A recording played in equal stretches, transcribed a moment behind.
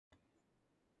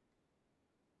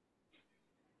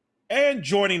And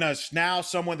joining us now,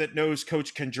 someone that knows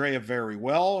Coach Candrea very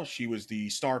well. She was the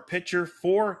star pitcher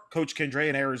for Coach Candrea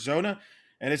in Arizona.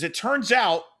 And as it turns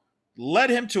out, led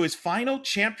him to his final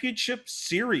championship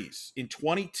series in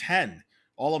 2010.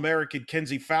 All-American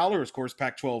Kenzie Fowler, of course,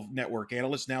 Pac-12 network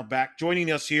analyst, now back joining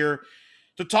us here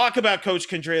to talk about Coach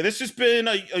Candrea. This has been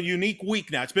a unique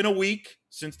week now. It's been a week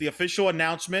since the official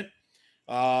announcement.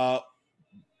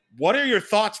 What are your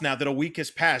thoughts now that a week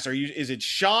has passed? Is it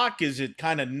shock? Is it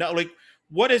kind of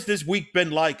what has this week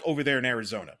been like over there in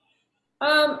Arizona?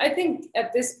 I think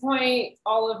at this point,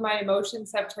 all of my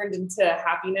emotions have turned into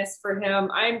happiness for him.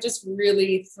 I'm just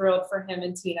really thrilled for him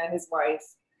and Tina, his wife.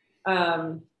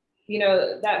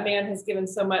 That man has given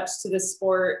so much to the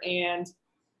sport. And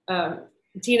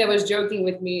Tina was joking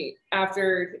with me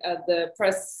after the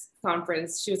press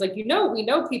conference. She was like, we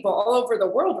know people all over the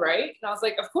world, right? And I was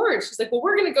like, of course. She's like, well,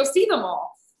 we're going to go see them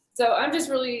all. So I'm just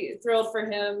really thrilled for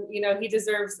him. He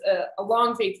deserves a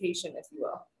long vacation, if you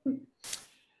will.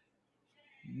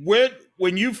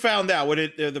 When you found out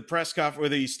the press conference where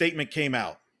the statement came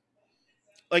out,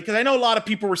 because I know a lot of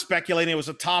people were speculating it was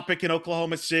a topic in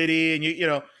Oklahoma City,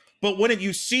 and but when did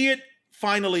you see it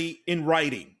finally in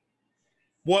writing?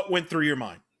 What went through your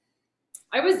mind?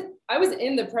 I was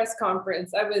in the press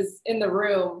conference. I was in the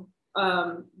room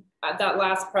at that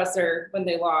last presser when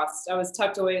they lost. I was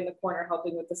tucked away in the corner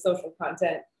helping with the social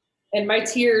content, and my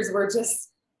tears were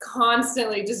just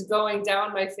constantly just going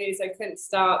down my face. I couldn't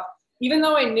stop, even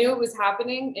though I knew it was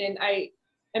happening. And I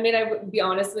would be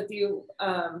honest with you,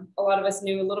 a lot of us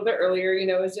knew a little bit earlier.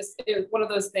 It was one of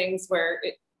those things where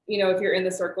if you're in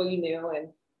the circle, you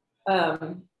knew,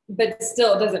 and but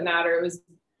still, it doesn't matter. It was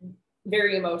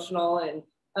very emotional, and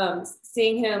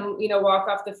seeing him, walk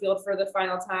off the field for the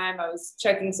final time, I was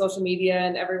checking social media,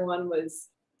 and everyone was,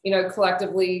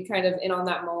 collectively kind of in on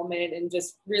that moment and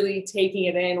just really taking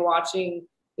it in, watching,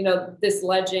 this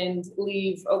legend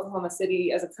leave Oklahoma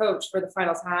City as a coach for the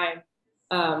final time.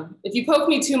 If you poke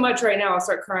me too much right now, I'll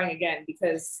start crying again,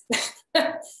 because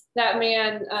that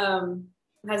man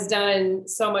has done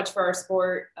so much for our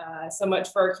sport, so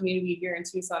much for our community here in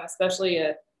Tucson, especially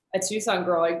a Tucson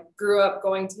girl. I grew up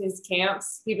going to his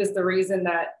camps. He was the reason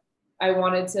that I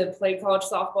wanted to play college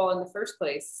softball in the first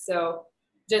place. So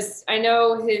I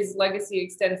know his legacy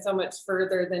extends so much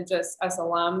further than just us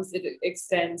alums. It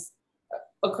extends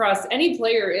across any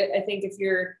player. I think if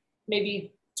you're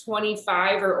maybe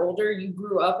 25 or older, you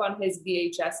grew up on his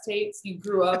VHS tapes, you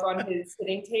grew up on his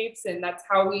hitting tapes, and that's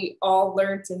how we all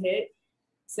learned to hit.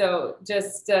 So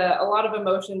just a lot of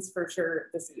emotions for sure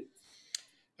this week.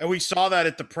 And we saw that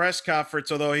at the press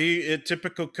conference, although a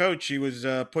typical coach, he was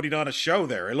putting on a show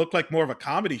there. It looked like more of a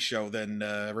comedy show than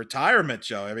a retirement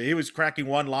show. I mean, he was cracking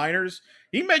one-liners.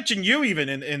 He mentioned you even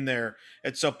in there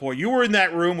at some point. You were in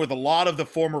that room with a lot of the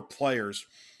former players.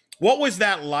 What was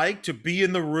that like to be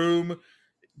in the room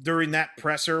during that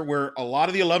presser where a lot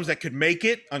of the alums that could make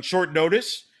it on short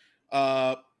notice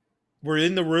were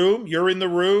in the room? You're in the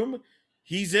room.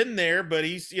 He's in there, but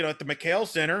he's, at the McHale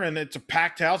Center, and it's a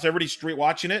packed house. Everybody's street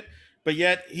watching it. But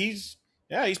yet he's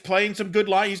playing some good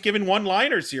line. He's giving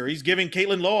one-liners here. He's giving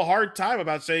Caitlin Lowe a hard time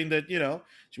about saying that,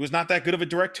 she was not that good of a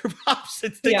director of ops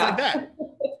and things like that.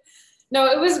 No,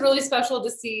 it was really special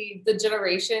to see the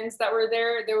generations that were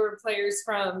there. There were players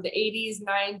from the 80s,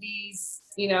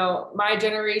 90s, my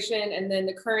generation, and then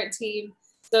the current team.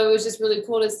 So it was just really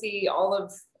cool to see all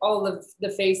of the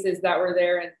faces that were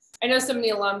there. And I know so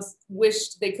many alums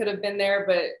wished they could have been there,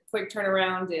 but quick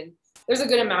turnaround. And there's a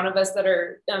good amount of us that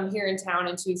are here in town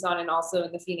in Tucson and also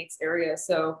in the Phoenix area.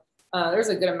 So there's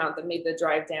a good amount that made the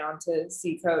drive down to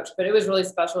see Coach. But it was really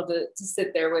special to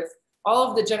sit there with all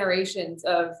of the generations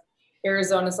of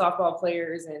Arizona softball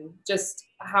players, and just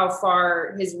how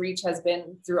far his reach has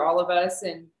been through all of us.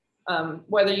 And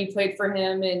whether you played for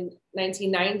him in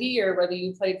 1990 or whether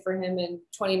you played for him in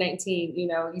 2019,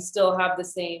 you still have the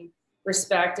same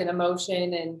respect and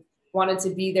emotion, and wanted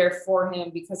to be there for him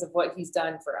because of what he's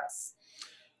done for us.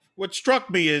 What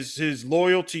struck me is his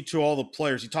loyalty to all the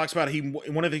players. He talks about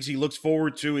one of the things he looks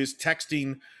forward to is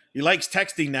texting. He likes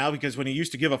texting now, because when he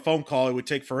used to give a phone call, it would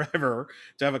take forever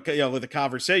to have with a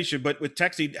conversation. But with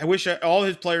texting, I wish all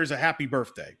his players a happy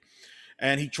birthday.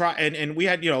 And and we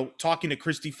had, talking to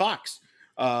Christy Fox.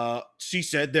 She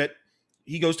said that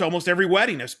he goes to almost every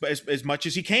wedding as much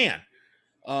as he can.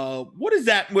 What does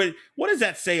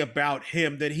that say about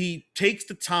him, that he takes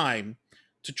the time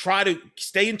to try to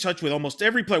stay in touch with almost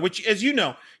every player, which, as you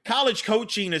know, college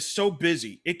coaching is so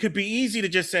busy. It could be easy to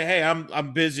just say, hey,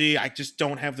 I'm busy. I just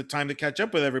don't have the time to catch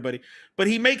up with everybody. But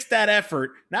he makes that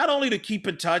effort not only to keep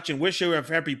in touch and wish you a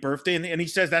happy birthday, and he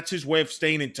says that's his way of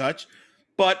staying in touch,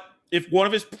 but if one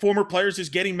of his former players is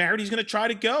getting married, he's going to try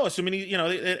to go. Assuming he,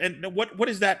 and what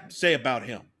does that say about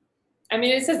him? I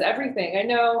mean, it says everything. I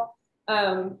know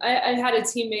I had a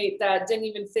teammate that didn't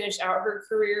even finish out her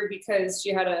career because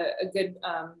she had a good,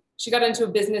 she got into a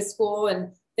business school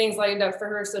and things lined up for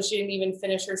her. So she didn't even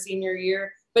finish her senior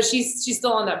year, but she's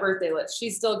still on that birthday list. She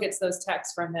still gets those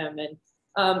texts from him. And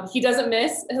he doesn't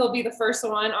miss. He'll be the first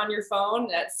one on your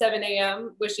phone at 7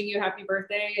 a.m. wishing you happy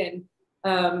birthday.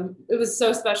 And it was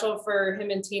so special for him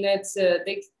and Tina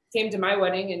they came to my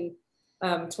wedding in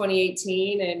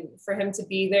 2018, and for him to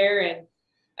be there. And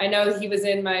I know he was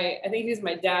I think he was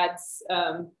my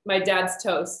dad's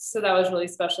toast. So that was really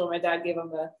special. My dad gave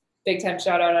him a big time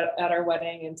shout out at our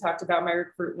wedding and talked about my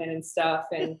recruitment and stuff.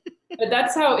 But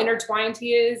that's how intertwined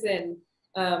he is. And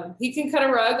he can cut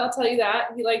a rug. I'll tell you that.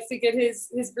 He likes to get his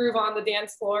groove on the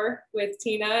dance floor with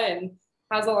Tina and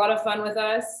has a lot of fun with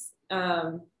us.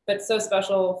 But so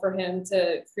special for him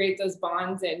to create those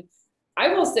bonds. And I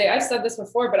will say, I've said this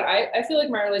before, but I feel like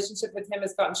my relationship with him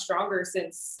has gotten stronger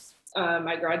since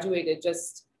I graduated.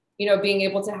 Just, being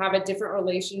able to have a different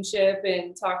relationship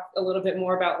and talk a little bit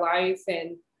more about life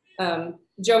and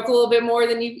joke a little bit more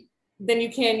than you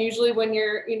can usually when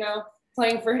you're,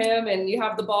 playing for him and you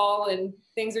have the ball and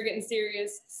things are getting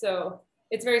serious. So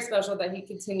it's very special that he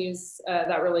continues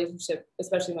that relationship,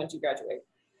 especially once you graduate.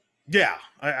 Yeah,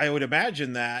 I would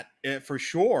imagine that for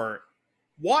sure.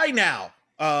 Why now?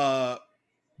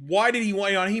 Why did he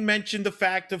want? He mentioned the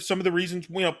fact of some of the reasons,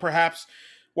 perhaps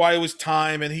why it was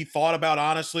time, and he thought about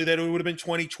honestly that it would have been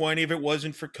 2020 if it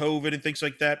wasn't for COVID and things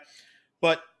like that.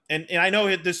 But and I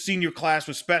know this senior class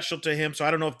was special to him, so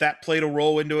I don't know if that played a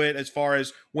role into it as far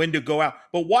as when to go out.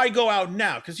 But why go out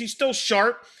now? Because he's still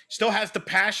sharp, still has the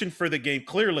passion for the game.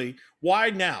 Clearly, why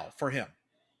now for him?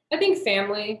 I think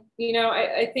family.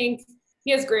 I think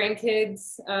he has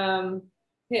grandkids.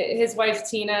 His wife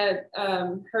Tina,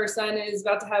 her son is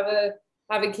about to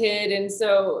have a kid, and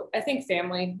so I think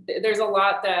family. There's a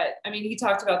lot that he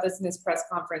talked about this in his press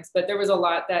conference, but there was a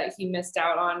lot that he missed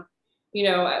out on.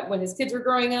 When his kids were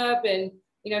growing up, and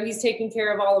he's taking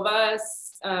care of all of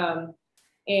us,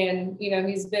 and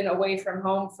he's been away from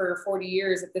home for 40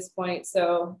 years at this point.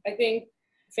 So I think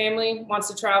family, wants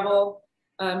to travel.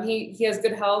 He has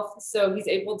good health, so he's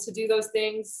able to do those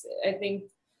things. I think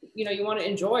you want to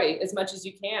enjoy as much as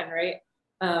you can, right?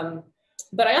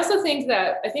 But I also think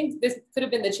this could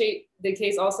have been the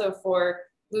case also for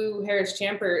Lou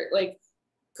Harris-Champert. Like,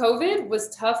 COVID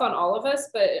was tough on all of us,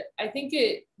 but I think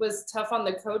it was tough on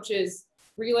the coaches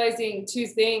realizing two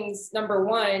things. Number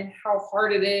one, how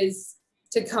hard it is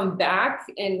to come back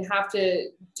and have to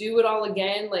do it all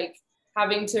again, like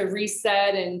having to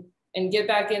reset and get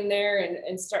back in there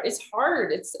and start. It's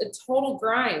hard. It's a total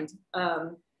grind.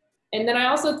 And then I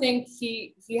also think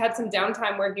he had some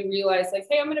downtime where he realized, like,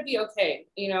 hey, I'm going to be okay.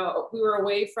 We were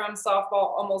away from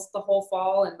softball almost the whole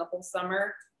fall and the whole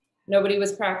summer. Nobody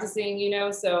was practicing,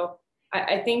 so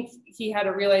I think he had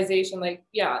a realization, like,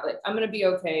 yeah, like, I'm going to be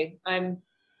okay.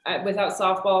 Without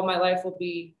softball, my life will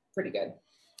be pretty good.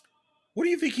 What do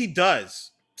you think he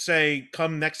does, say,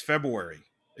 come next February?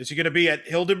 Is he going to be at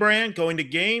Hildebrand going to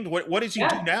games? What does he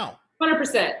do now?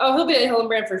 100%. Oh, he'll be at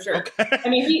Hildebrand for sure.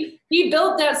 Okay. He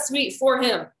built that suite for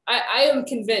him. I am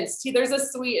convinced. There's a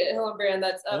suite at Hildebrand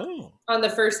that's up on the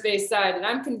first base side, and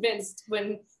I'm convinced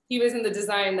when he was in the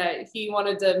design that he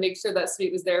wanted to make sure that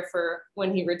suite was there for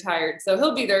when he retired. So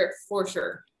he'll be there for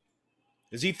sure.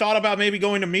 Has he thought about maybe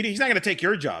going to meetings? He's not going to take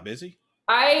your job, is he?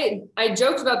 I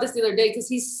joked about this the other day because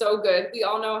he's so good. We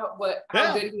all know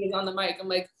how good he is on the mic. I'm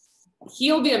like,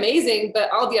 he'll be amazing, but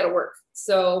I'll be out of work.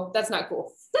 So that's not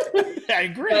cool. I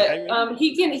agree. But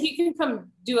he can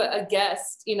come do a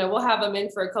guest. We'll have him in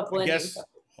for a couple innings.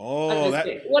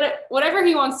 Whatever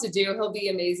he wants to do, he'll be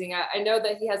amazing. I know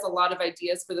that he has a lot of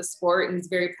ideas for the sport and he's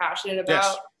very passionate about.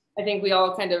 Yes. I think we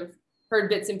all kind of heard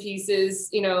bits and pieces,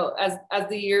 as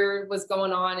the year was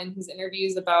going on in his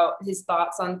interviews about his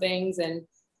thoughts on things. And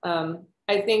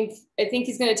I think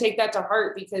he's going to take that to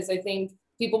heart because I think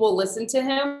people will listen to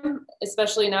him,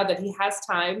 especially now that he has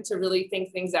time to really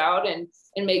think things out and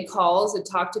make calls and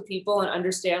talk to people and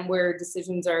understand where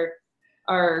decisions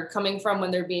are coming from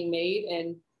when they're being made.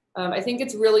 And I think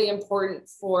it's really important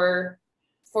for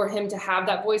him to have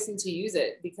that voice and to use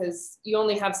it because you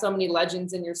only have so many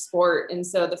legends in your sport. And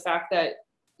so the fact that,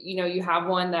 you have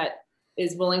one that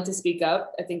is willing to speak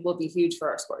up, I think will be huge for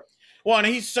our sport. Well, and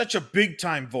he's such a big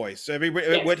time voice.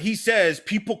 What he says,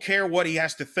 people care what he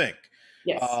has to think.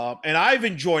 Yes. And I've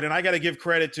enjoyed, and I got to give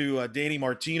credit to Danny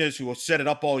Martinez, who will set it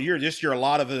up all year. This year, a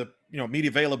lot of the media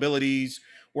availabilities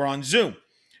were on Zoom.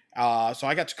 So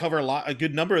I got to cover a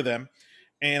good number of them.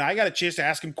 and I got a chance to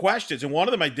ask him questions. And one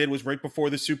of them I did was right before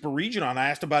the Super Regional, and I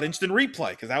asked about instant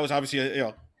replay because that was obviously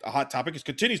a hot topic. It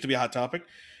continues to be a hot topic.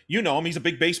 You know him; he's a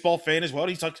big baseball fan as well.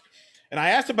 He's like, and I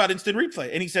asked about instant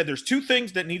replay, and he said there's two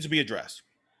things that needs to be addressed.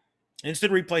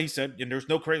 Instant replay, he said, and there's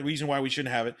no reason why we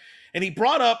shouldn't have it. And he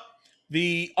brought up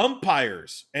the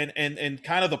umpires and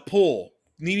kind of the pull,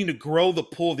 needing to grow the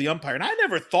pull of the umpire. And I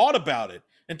never thought about it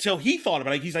until he thought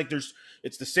about it. He's like,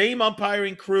 it's the same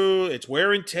umpiring crew, it's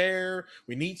wear and tear.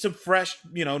 We need some fresh,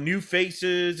 new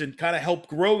faces and kind of help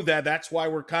grow that. That's why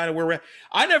we're kind of where we're at.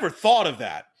 I never thought of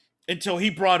that until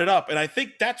he brought it up. And I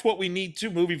think that's what we need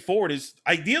to moving forward is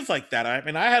ideas like that. I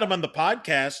mean, I had him on the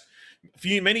podcast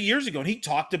many years ago, and he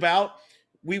talked about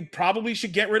we probably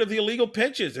should get rid of the illegal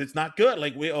pitches. It's not good.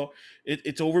 Like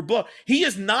it's overblown. He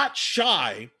is not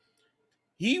shy.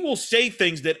 He will say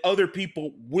things that other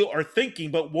people are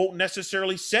thinking, but won't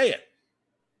necessarily say it.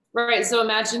 Right. So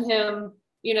imagine him,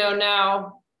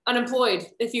 now unemployed,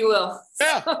 if you will.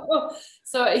 Yeah.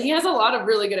 So he has a lot of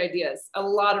really good ideas,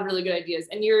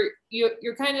 and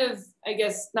you're kind of, I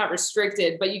guess, not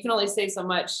restricted, but you can only say so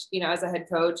much, as a head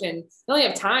coach, and you only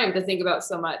have time to think about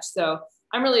so much. So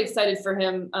I'm really excited for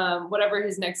him. Whatever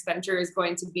his next venture is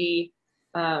going to be,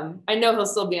 I know he'll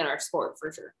still be in our sport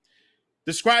for sure.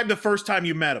 Describe the first time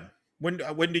you met him.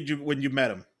 When you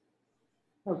met him?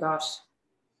 Oh gosh.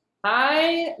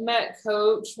 I met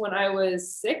Coach when I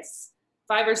was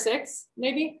 5 or 6,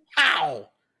 maybe. How?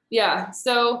 Yeah.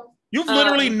 So you've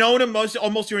literally known him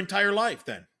almost your entire life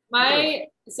then.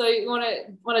 So you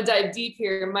want to dive deep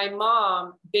here. My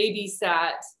mom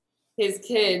babysat his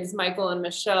kids, Michael and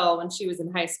Michelle, when she was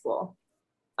in high school.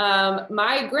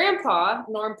 My grandpa,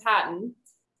 Norm Patton,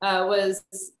 was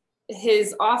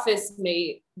his office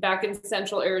mate back in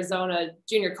Central Arizona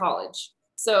Junior College.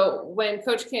 So when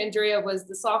Coach Candrea was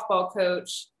the softball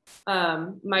coach,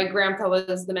 my grandpa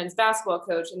was the men's basketball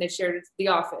coach, and they shared the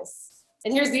office.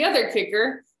 And here's the other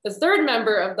kicker. The third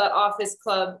member of that office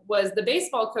club was the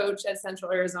baseball coach at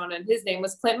Central Arizona, and his name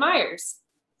was Clint Myers.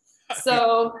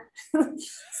 So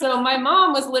my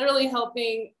mom was literally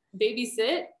helping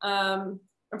babysit. I'm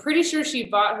pretty sure she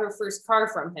bought her first car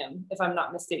from him, if I'm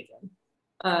not mistaken.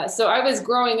 So I was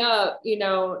growing up,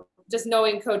 just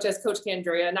knowing Coach as Coach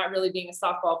Candrea, not really being a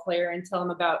softball player until I'm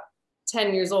about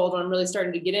 10 years old when I'm really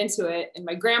starting to get into it. And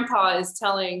my grandpa is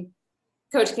telling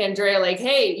Coach Candrea, like,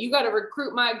 hey, you got to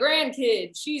recruit my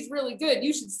grandkid. She's really good.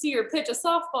 You should see her pitch a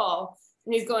softball.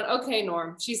 And he's going, okay,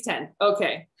 Norm, she's 10.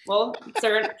 Okay. Well,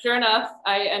 sure enough,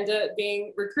 I ended up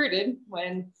being recruited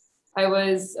when I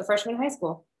was a freshman in high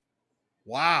school.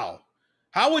 Wow.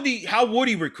 How would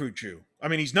he recruit you? I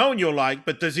mean, he's known you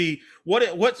but does he,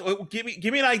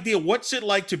 give me an idea. What's it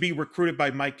like to be recruited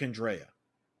by Mike Candrea?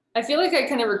 I feel like I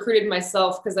kind of recruited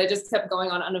myself because I just kept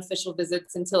going on unofficial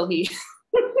visits until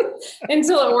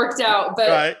until it worked out. But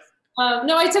right.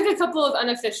 No, I took a couple of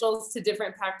unofficials to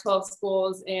different Pac-12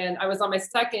 schools, and I was on my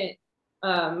second,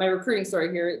 my recruiting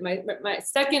story here, my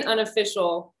second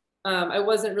unofficial. I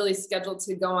wasn't really scheduled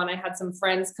to go on. I had some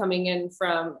friends coming in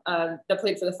from that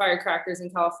played for the Firecrackers in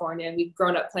California, and we've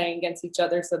grown up playing against each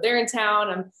other. So they're in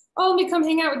town. Let me come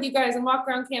hang out with you guys and walk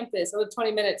around campus. I live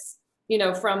 20 minutes,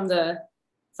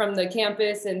 from the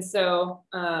campus. And so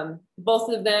both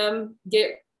of them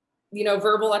get,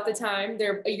 verbal at the time.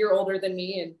 They're a year older than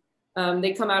me, and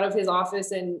they come out of his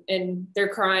office and they're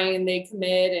crying and they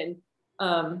commit.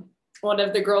 And one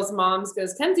of the girls' moms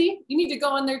goes, Kenzie, you need to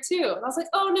go in there too. And I was like,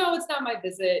 oh no, it's not my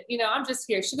visit. I'm just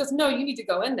here. She goes, no, you need to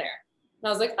go in there. And I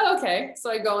was like, oh, okay.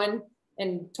 So I go in,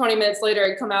 and 20 minutes later,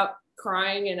 I come out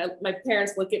crying, and my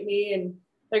parents look at me and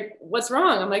like, what's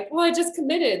wrong? I'm like, well, I just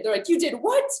committed. They're like, you did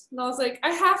what? And I was like,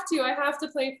 I have to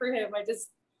play for him.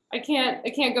 I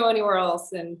can't go anywhere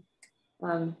else. And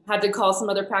had to call some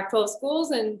other Pac-12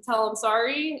 schools and tell them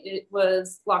sorry. It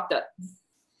was locked up.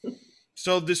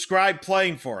 So describe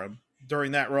playing for him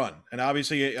during that run. And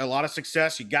obviously a lot of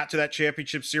success. You got to that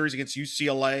championship series against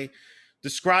UCLA.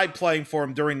 Describe playing for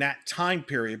him during that time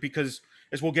period, because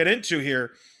as we'll get into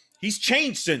here, he's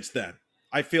changed since then,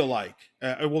 I feel like.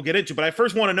 We'll get into, but I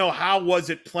first want to know, how was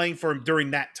it playing for him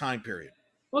during that time period?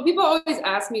 Well, people always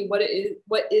ask me what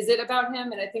is it about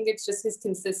him? And I think it's just his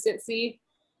consistency.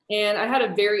 And I had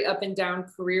a very up and down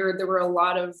career. There were a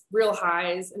lot of real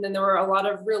highs, and then there were a lot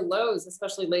of real lows,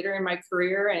 especially later in my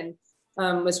career, and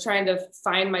was trying to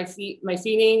find my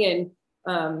feeling,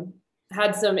 and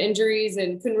had some injuries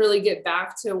and couldn't really get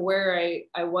back to where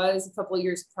I was a couple of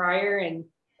years prior. And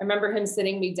I remember him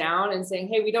sitting me down and saying,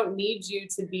 hey, we don't need you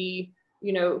to be,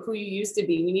 who you used to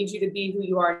be. We need you to be who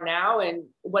you are now. And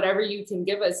whatever you can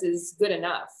give us is good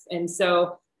enough. And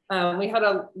so We had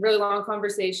a really long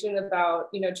conversation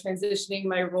about, transitioning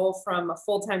my role from a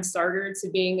full-time starter to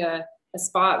being a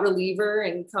spot reliever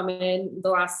and come in the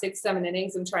last 6-7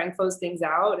 innings and try and close things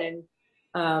out. And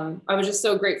I was just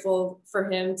so grateful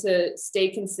for him to stay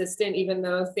consistent, even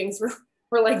though things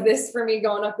were like this for me,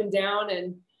 going up and down.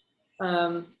 And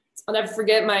I'll never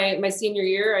forget my senior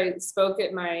year. I spoke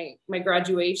at my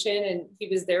graduation, and he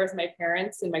was there with my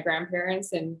parents and my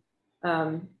grandparents. And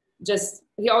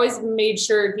he always made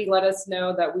sure he let us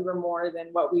know that we were more than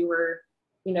what we were,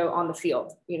 on the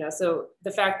field. So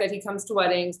the fact that he comes to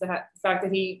weddings, the fact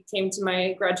that he came to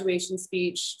my graduation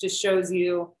speech just shows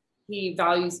you he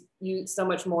values you so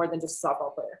much more than just a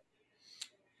softball player.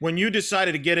 When you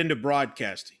decided to get into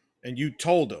broadcasting and you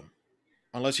told him,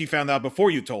 unless he found out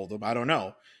before you told him, I don't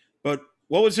know, but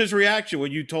what was his reaction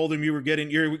when you told him you're going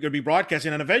to be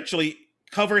broadcasting and eventually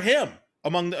cover him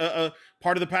among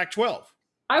part of the Pac-12?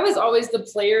 I was always the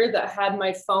player that had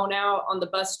my phone out on the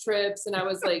bus trips, and I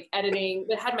was like editing,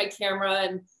 that had my camera,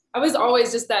 and I was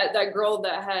always just that girl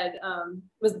that had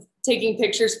was taking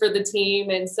pictures for the team.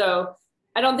 And so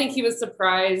I don't think he was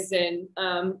surprised, and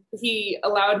he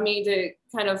allowed me to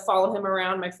kind of follow him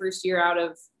around my first year out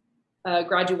of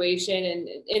graduation and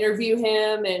interview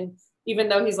him. And even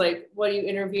though he's like, "What are you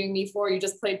interviewing me for? You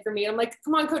just played for me." I'm like,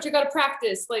 "Come on, coach, I got to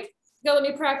practice. Like, you gotta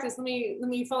let me practice. Let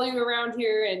me follow you around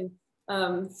here and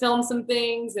film some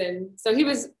things." And so he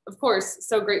was, of course,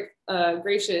 so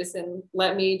gracious and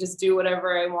let me just do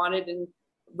whatever I wanted, and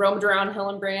roamed around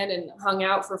Hillenbrand and hung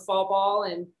out for fall ball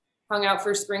and hung out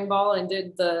for spring ball and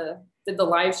did the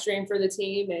live stream for the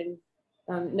team,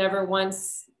 and never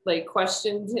once like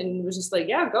questioned, and was just like,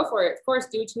 "Yeah, go for it. Of course,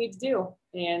 do what you need to do."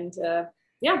 And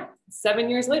 7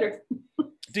 years later.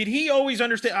 Did he always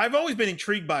understand? I've always been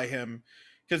intrigued by him,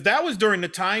 because that was during the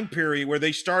time period where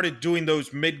they started doing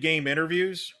those mid-game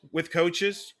interviews with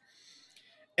coaches.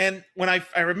 And when I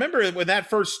remember when that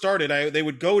first started, they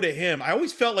would go to him. I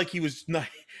always felt like he was not,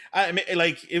 I mean,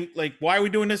 like, why are we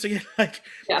doing this again? Like,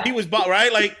 yeah. He was,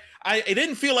 right? Like, it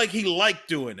didn't feel like he liked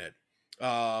doing it.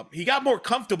 He got more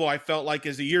comfortable, I felt like,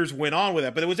 as the years went on with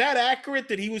it. But was that accurate,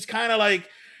 that he was kind of like,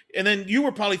 and then you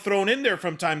were probably thrown in there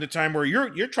from time to time where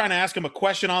you're trying to ask him a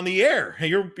question on the air, and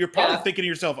you're probably thinking to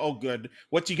yourself, "Oh, good,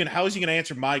 how is he going to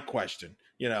answer my question?"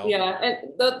 Yeah, and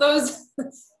those,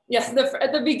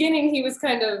 at the beginning he was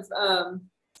kind of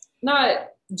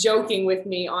not joking with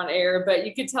me on air, but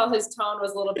you could tell his tone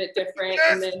was a little bit different.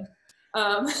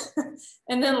 Yes.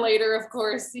 And then later, of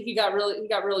course, he got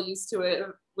really used to it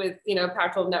with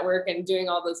Pac-12 Network and doing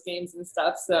all those games and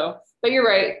stuff. So, but you're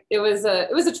right, it was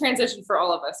a transition for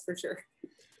all of us, for sure.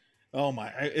 Oh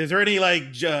my! Is there any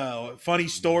funny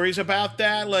stories about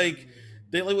that, like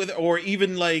or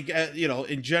even like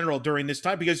in general during this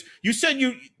time? Because you said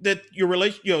that your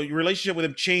relationship with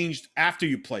him changed after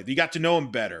you played. You got to know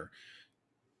him better.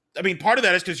 I mean, part of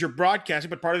that is because you're broadcasting,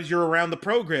 but part of it is you're around the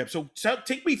program. So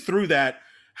take me through that.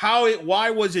 Why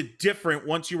was it different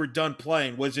once you were done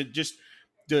playing? Was it just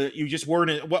you just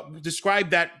weren't?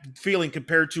 Describe that feeling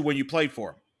compared to when you played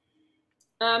for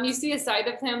him. You see a side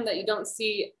of him that you don't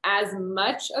see as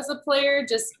much as a player,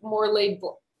 just more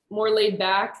laid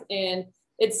back, and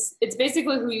it's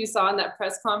basically who you saw in that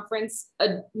press conference.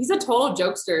 He's a total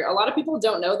jokester. A lot of people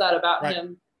don't know that about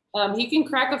him. He can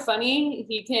crack a funny.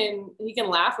 He can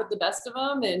laugh with the best of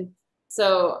them, and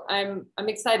so I'm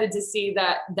excited to see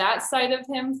that side of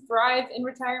him thrive in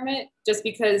retirement. Just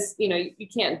because you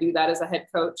can't do that as a head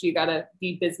coach. You got to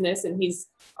be business, and he's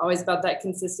always about that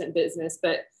consistent business.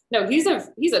 But no, he's a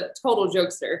total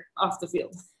jokester off the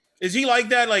field. Is he like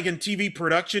that, like in TV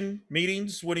production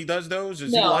meetings when he does those?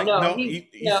 Is no, he like no, he's,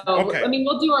 no. Okay. I mean,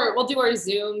 we'll do our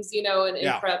Zooms, and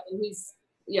in prep, and he's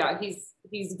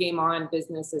game on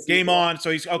business. Game on,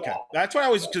 so he's okay. Yeah. That's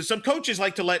why because some coaches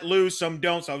like to let loose, some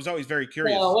don't. So I was always very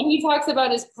curious. No, when he talks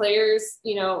about his players,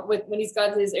 when he's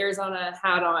got his Arizona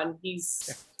hat on,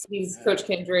 he's Coach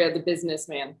Candrea, the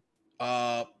businessman.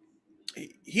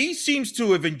 He seems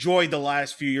to have enjoyed the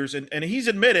last few years, and he's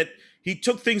admitted he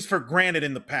took things for granted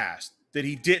in the past that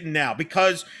he didn't now,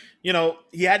 because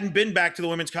he hadn't been back to the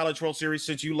Women's College World Series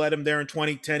since you led him there in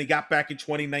 2010. He got back in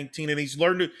 2019, and he's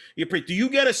learned to. Do you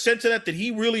get a sense of that he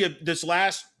really, this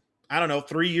last, I don't know,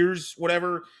 3 years,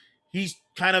 whatever, he's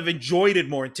kind of enjoyed it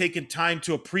more and taken time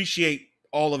to appreciate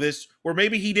all of this, or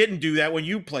maybe he didn't do that when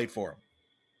you played for him?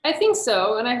 I think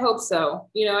so, and I hope so.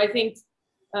 I think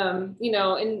in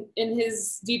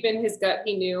his gut,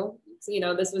 he knew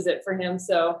this was it for him.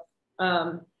 So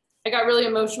I got really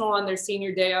emotional on their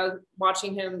senior day. I was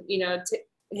watching him,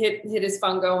 hit his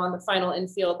fungo on the final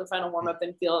warm-up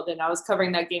infield, and I was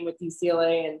covering that game with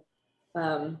UCLA,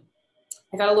 and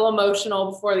I got a little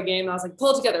emotional before the game. I was like,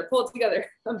 pull it together, pull it together.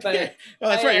 Yeah. But Well,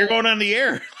 that's right. You're going on the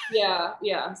air.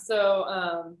 yeah.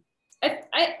 So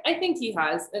I think he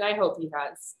has, and I hope he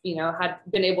has, had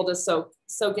been able to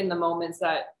soak in the moments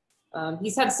that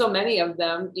he's had so many of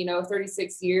them,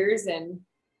 36 years, and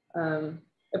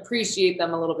appreciate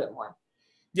them a little bit more.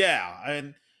 Yeah,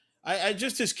 and I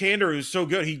just his candor is so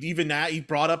good. He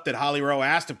brought up that Holly Rowe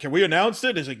asked him, "Can we announce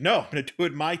it?" He's like, "No, I'm going to do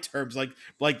it my terms,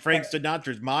 like Frank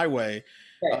Sinatra's my way."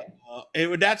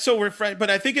 Right. That's so refreshing. But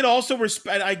I think it also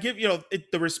respect. I give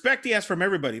the respect he has from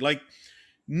everybody. Like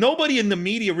nobody in the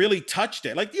media really touched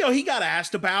it. Like he got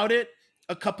asked about it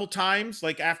a couple times.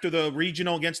 Like after the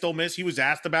regional against Ole Miss, he was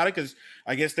asked about it because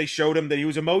I guess they showed him that he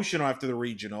was emotional after the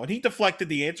regional, and he deflected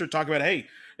the answer, talking about, "Hey,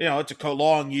 it's a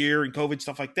long year and COVID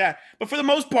stuff like that." But for the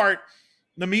most part,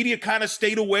 the media kind of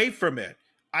stayed away from it.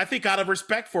 I think out of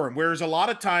respect for him. Whereas a lot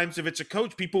of times, if it's a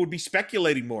coach, people would be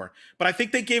speculating more. But I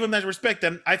think they gave him that respect,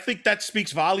 and I think that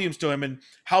speaks volumes to him and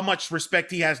how much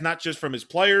respect he has, not just from his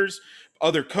players,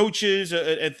 other coaches,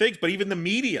 and things, but even the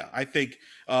media. I think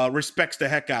respects the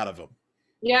heck out of him.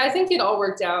 Yeah, I think it all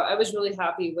worked out. I was really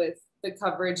happy with the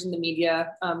coverage and the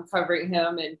media covering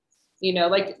him, and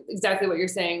like exactly what you're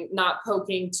saying, not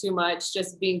poking too much,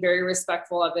 just being very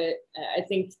respectful of it. I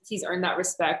think he's earned that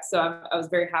respect, so I was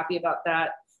very happy about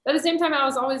that. But at the same time, I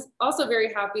was always also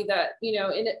very happy that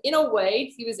in a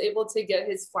way he was able to get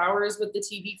his flowers with the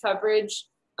TV coverage.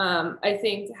 I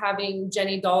think having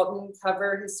Jenny Dalton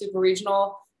cover his super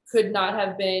regional could not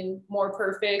have been more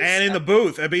perfect. And in the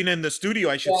booth, I mean, in the studio,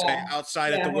 I should say,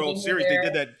 outside at the World having her Series, they there.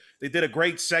 did that. They did a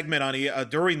great segment on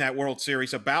during that World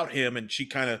Series about him, and she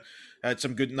kind of had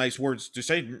some good, nice words to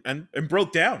say, and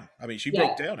broke down. I mean, she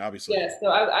broke down, obviously. Yeah, so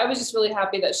I was just really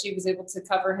happy that she was able to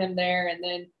cover him there. And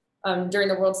then during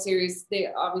the World Series, they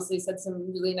obviously said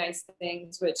some really nice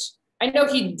things, which I know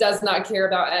he does not care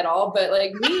about at all. But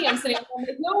like me, I'm sitting there, I'm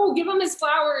like, no, give him his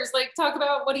flowers. Like, talk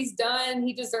about what he's done.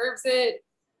 He deserves it,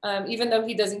 even though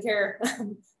he doesn't care.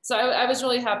 So I was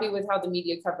really happy with how the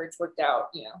media coverage worked out.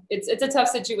 It's a tough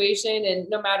situation, and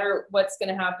no matter what's going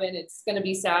to happen, it's going to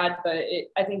be sad, but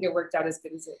I think it worked out as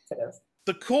good as it could have.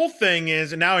 The cool thing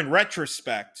is, and now in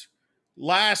retrospect,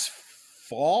 last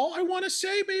fall, I want to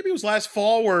say, maybe it was last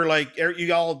fall, where like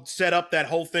you all set up that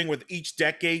whole thing with each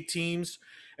decade teams,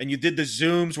 and you did the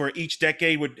Zooms where each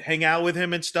decade would hang out with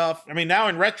him and stuff. I mean, now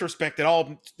in retrospect,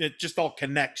 it just all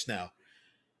connects now.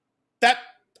 That,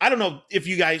 I don't know if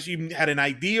you guys even had an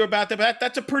idea about that, but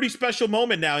that's a pretty special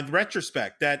moment now in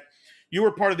retrospect, that you were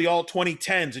part of the all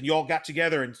 2010s and you all got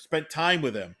together and spent time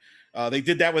with him. They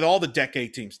did that with all the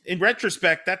decade teams. In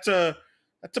retrospect, that's a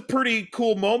pretty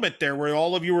cool moment there where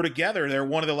all of you were together. They're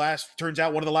one of the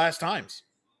last times.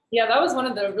 Yeah, that was one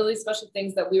of the really special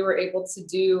things that we were able to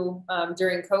do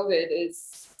during COVID,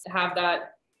 is to have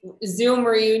that Zoom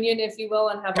reunion, if you will,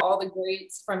 and have all the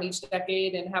greats from each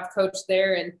decade and have Coach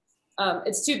there. And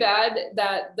it's too bad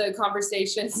that the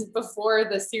conversations before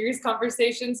the series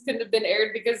conversations couldn't have been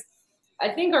aired, because I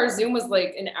think our Zoom was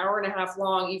like an hour and a half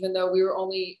long, even though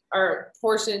our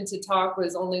portion to talk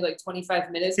was only like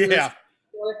 25 minutes. Yeah.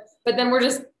 But then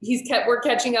we're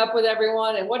catching up with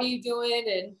everyone, and what are you doing?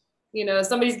 And,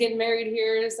 somebody's getting married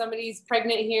here, somebody's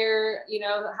pregnant here,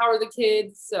 how are the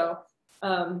kids? So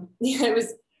yeah,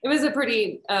 it was a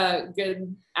pretty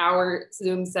good hour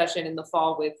Zoom session in the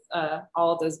fall with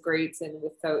all of those greats and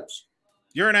with Coach.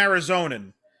 You're an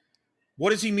Arizonan.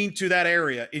 What does he mean to that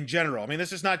area in general? I mean,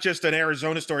 this is not just an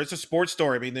Arizona story; it's a sports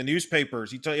story. I mean, the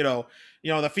newspapers.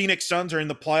 The Phoenix Suns are in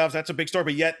the playoffs. That's a big story,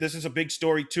 but yet this is a big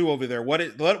story too over there. What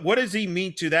does he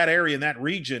mean to that area and that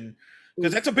region?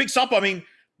 Because that's a big sample. I mean,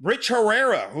 Rich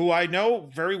Herrera, who I know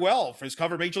very well, has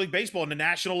covered Major League Baseball on the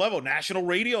national level, national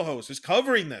radio host, is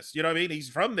covering this. You know what I mean? He's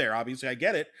from there, obviously. I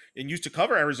get it, and used to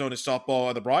cover Arizona softball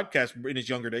on the broadcast in his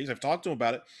younger days. I've talked to him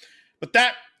about it, but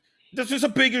this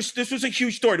was a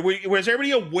huge story. Was everybody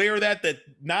aware that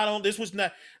not only this was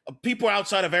not people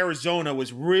outside of Arizona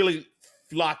was really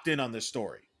locked in on this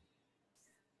story?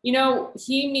 He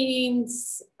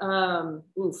means,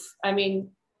 I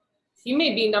mean, he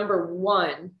may be number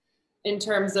one in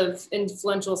terms of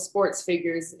influential sports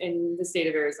figures in the state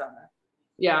of Arizona.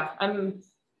 Yeah, I'm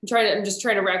just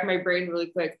trying to rack my brain really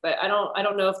quick, but I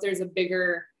don't know if there's a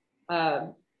bigger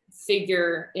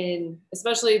figure in,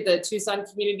 especially the Tucson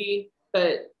community,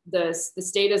 but the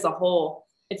state as a whole.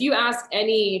 If you ask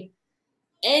any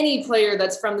player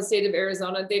that's from the state of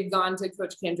Arizona, they've gone to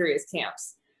Coach Candrea's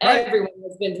camps. Right. Everyone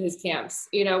has been to his camps,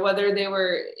 whether they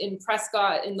were in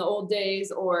Prescott in the old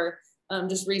days or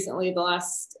just recently, the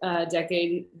last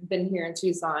decade, been here in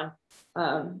Tucson.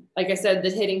 Like I said, the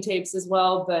hitting tapes as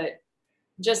well, but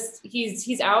just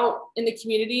he's out in the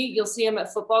community. You'll see him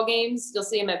at football games. You'll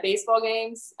see him at baseball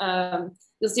games.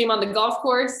 You'll see him on the golf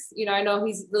course. I know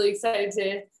he's really excited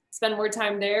to spend more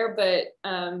time there, but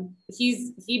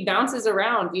he bounces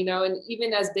around, and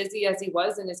even as busy as he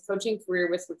was in his coaching career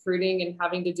with recruiting and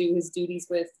having to do his duties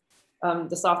with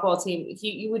the softball team,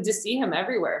 you would just see him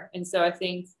everywhere. And so I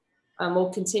think we'll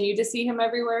continue to see him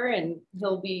everywhere, and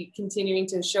he'll be continuing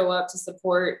to show up to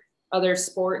support other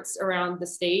sports around the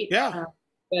state. Yeah.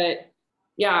 But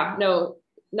yeah, no,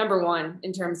 number one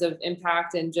in terms of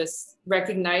impact, and just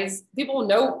recognize people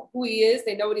know who he is.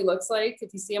 They know what he looks like.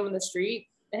 If you see him on the street,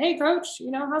 hey coach,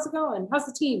 how's it going? How's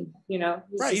the team?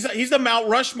 Right. He's the Mount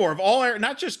Rushmore of all,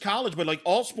 not just college, but like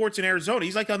all sports in Arizona.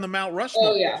 He's like on the Mount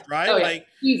Rushmore. Oh yeah. Right. Oh, yeah. Like,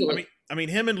 easily. I mean,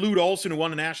 him and Lute Olson, who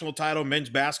won the national title, men's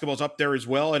basketball, is up there as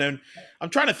well. And then I'm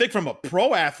trying to think from a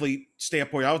pro athlete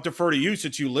standpoint. I'll defer to you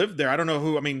since you lived there. I don't know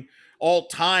who. All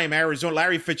time Arizona,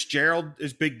 Larry Fitzgerald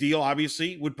is big deal.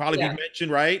 Obviously, would probably be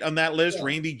mentioned right on that list. Yeah.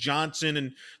 Randy Johnson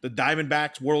and the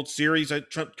Diamondbacks World Series.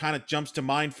 That kind of jumps to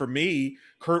mind for me.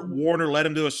 Kurt Warner led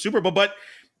him to a Super Bowl, but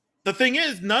the thing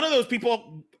is, none of those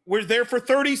people were there for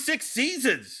 36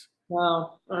 seasons.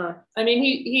 Wow.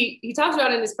 He talked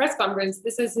about in his press conference,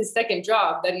 this is his second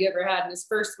job that he ever had. And his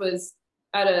first was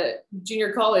at a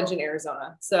junior college in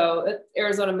Arizona. So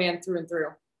Arizona man through and through.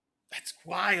 That's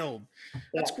wild.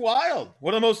 That's wild.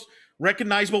 One of the most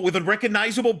recognizable, with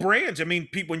recognizable brands. I mean,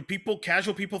 when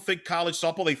casual people think college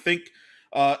softball, they think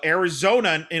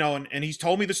Arizona, and he's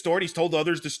told me the story. He's told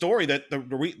others the story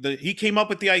that he came up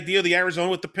with the idea of the Arizona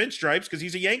with the pinstripes because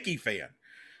he's a Yankee fan.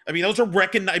 I mean, those are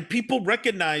recognized. People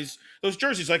recognize those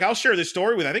jerseys. Like, I'll share this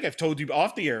story with, I think I've told you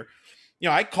off the air.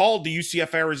 I called the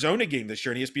UCF Arizona game this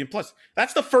year on ESPN Plus.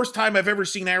 That's the first time I've ever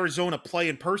seen Arizona play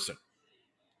in person.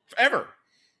 Ever.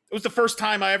 It was the first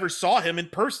time I ever saw him in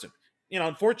person.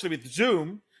 Unfortunately with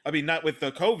Zoom, not with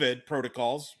the COVID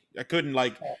protocols, I couldn't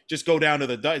just go down to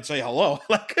the and say hello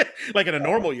like in a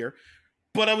normal year.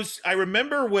 But I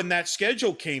remember when that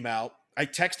schedule came out, I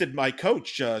texted my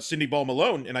coach, Cindy Ball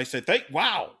Malone, and I said,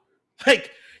 wow,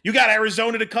 you got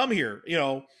Arizona to come here,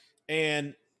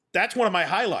 and that's one of my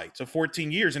highlights of 14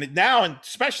 years. And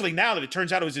especially now that it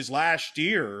turns out it was his last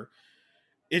year,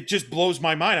 it just blows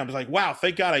my mind. I was like, wow,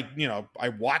 thank God I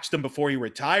watched him before he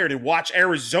retired and watched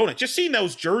Arizona. Just seeing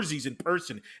those jerseys in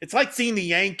person. It's like seeing the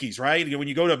Yankees, right? When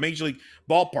you go to a major league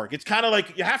ballpark, it's kind of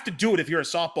like you have to do it if you're a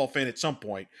softball fan at some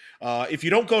point. If you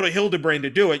don't go to Hildebrand to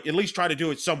do it, at least try to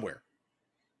do it somewhere.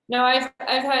 No, I've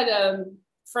had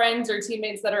friends or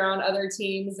teammates that are on other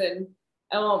teams, and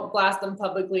I won't blast them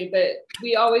publicly, but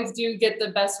we always do get the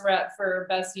best rep for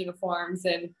best uniforms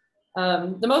and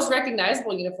the most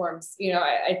recognizable uniforms,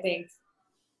 I think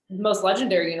most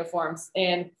legendary uniforms.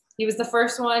 And he was the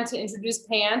first one to introduce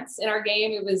pants in our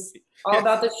game. It was all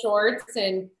about the shorts,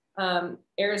 and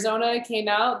Arizona came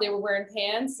out, they were wearing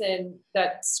pants and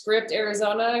that script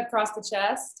Arizona across the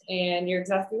chest. And you're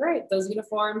exactly right. Those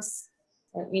uniforms,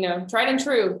 tried and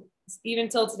true, even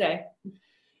till today.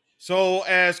 So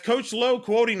as Coach Lowe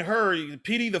quoting her,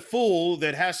 Petey the fool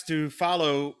that has to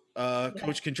follow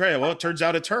Coach Candrea. Well, it turns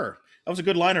out it's her. That was a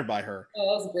good liner by her. Oh,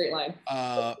 that was a great line.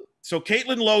 So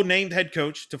Caitlin Lowe named head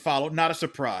coach to follow. Not a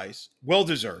surprise.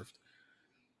 Well-deserved.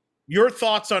 Your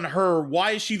thoughts on her?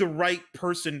 Why is she the right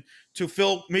person to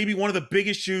fill maybe one of the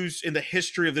biggest shoes in the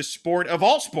history of this sport, of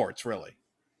all sports, really?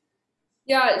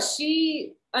 Yeah,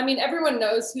 everyone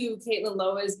knows who Caitlin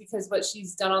Lowe is because what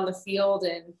she's done on the field.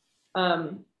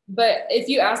 And but if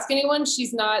you ask anyone,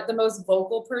 she's not the most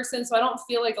vocal person. So I don't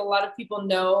feel like a lot of people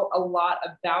know a lot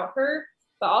about her.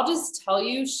 But I'll just tell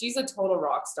you, she's a total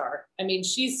rock star.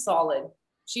 She's solid.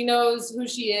 She knows who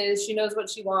she is. She knows what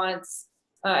she wants.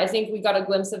 I think we got a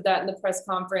glimpse of that in the press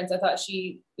conference. I thought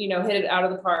she, hit it out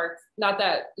of the park. Not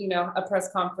that, a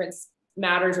press conference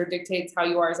matters or dictates how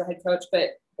you are as a head coach,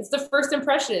 but it's the first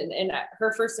impression. And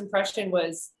her first impression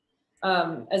was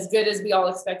as good as we all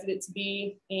expected it to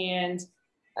be. And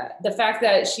the fact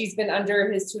that she's been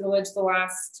under his tutelage the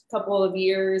last couple of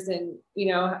years, and,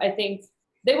 I think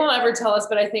they won't ever tell us,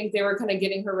 but I think they were kind of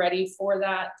getting her ready for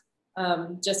that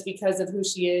just because of who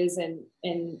she is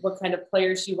and what kind of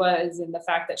player she was, and the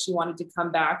fact that she wanted to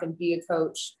come back and be a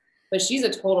coach. But she's a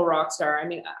total rock star.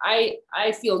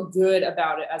 I feel good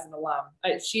about it as an alum.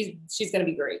 She's going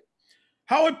to be great.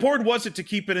 How important was it to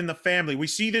keep it in the family? We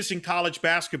see this in college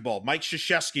basketball. Mike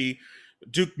Krzyzewski,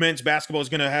 Duke men's basketball, is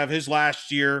going to have his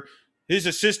last year. His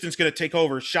assistant's going to take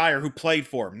over, Shire, who played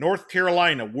for him. North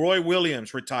Carolina, Roy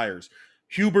Williams retires.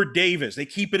 Hubert Davis, they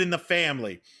keep it in the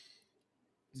family.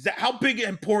 How big and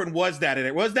important was that in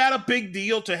it? Was that a big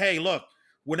deal to, hey, look,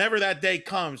 whenever that day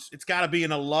comes, it's got to be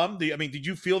an alum? Did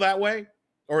you feel that way?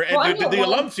 Or Well, I'm do not the one.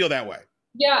 alums feel that way?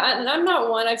 Yeah, and I'm not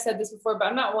one, I've said this before, but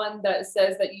I'm not one that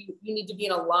says that you need to be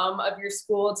an alum of your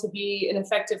school to be an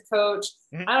effective coach.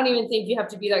 Mhm. I don't even think you have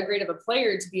to be that great of a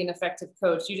player to be an effective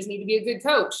coach. You just need to be a good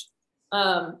coach.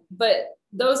 But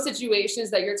those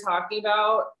situations that you're talking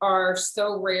about are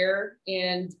so rare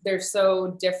and they're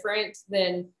so different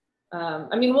than,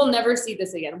 I mean, we'll never see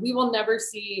this again. We will never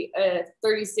see a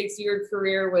 36-year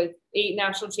career with 8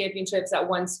 national championships at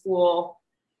one school.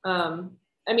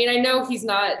 I mean, I know he's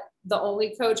not the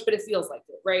only coach, but it feels like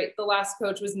it, right? The last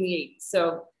coach was in the 80s.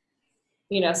 So,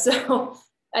 so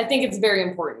I think it's very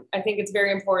important. I think it's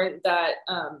very important that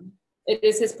it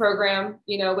is his program,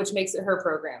 which makes it her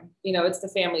program. It's the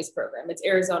family's program. It's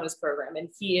Arizona's program. And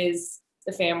he is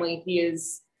the family. He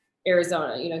is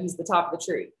Arizona. He's the top of the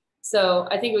tree. So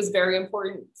I think it was very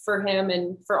important for him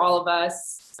and for all of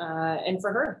us and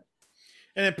for her.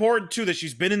 And important too that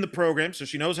she's been in the program, so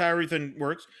she knows how everything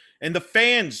works. And the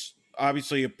fans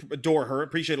obviously adore her,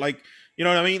 appreciate, like, you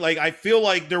know what I mean? Like, I feel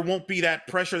like there won't be that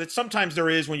pressure that sometimes there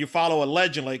is when you follow a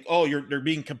legend, like, oh, they're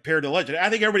being compared to a legend. I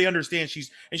think everybody understands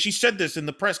and she said this in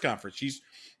the press conference. She's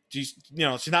she's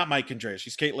not Mike Candrea,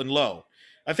 she's Caitlin Lowe.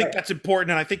 I think that's important,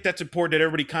 and I think that's important that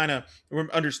everybody kind of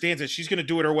understands that she's going to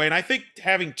do it her way. And I think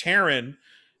having Taryn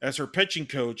as her pitching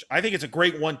coach, I think it's a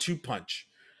great 1-2 punch.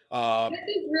 I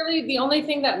think really the only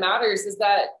thing that matters is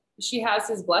that she has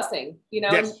his blessing,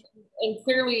 Yes. and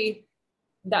clearly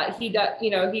that he does,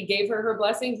 he gave her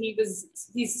blessing.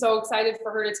 He's so excited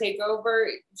for her to take over.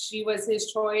 She was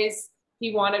his choice.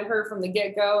 He wanted her from the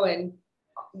get-go. And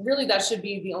really that should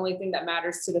be the only thing that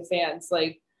matters to the fans.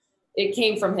 Like, it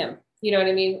came from him. You know what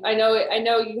I mean? I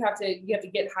know you have to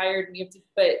get hired and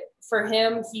but for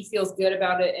him, he feels good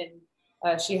about it.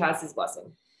 And she has his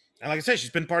blessing. And like I said,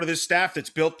 she's been part of this staff that's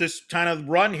built this kind of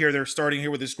run here. They're starting here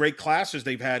with this great classes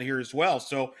they've had here as well.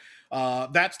 So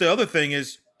that's the other thing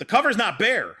is the cover's not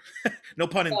bare. No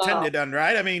pun intended,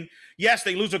 right? I mean, yes,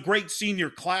 they lose a great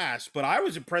senior class, but I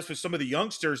was impressed with some of the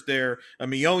youngsters there,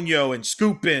 Mionyo and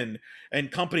Scoopin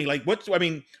and company. Like, what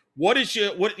is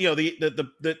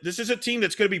this is a team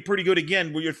that's going to be pretty good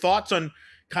again. What your thoughts on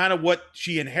kind of what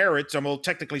she inherits? Well,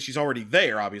 technically she's already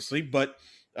there, obviously, but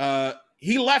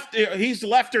he's left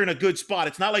her in a good spot.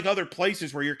 It's not like other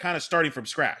places where you're kind of starting from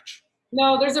scratch.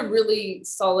 No, there's a really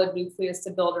solid nucleus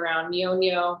to build around.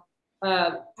 Mionyo,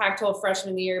 Pac-12 freshman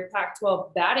of the year,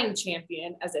 Pac-12 batting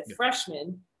champion as a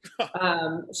freshman.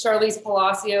 Charlize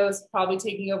Palacios probably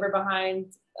taking over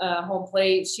behind home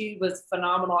plate. She was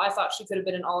phenomenal. I thought she could have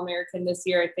been an All-American this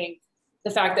year. I think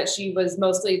the fact that she was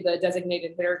mostly the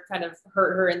designated hitter kind of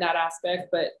hurt her in that aspect,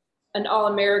 but an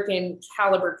All-American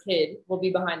caliber kid will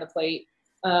be behind the plate.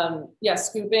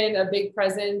 Scoopin, a big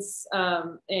presence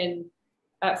in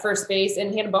at first base,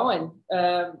 and Hannah Bowen,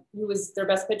 who was their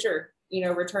best pitcher,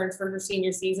 returned for her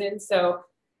senior season. So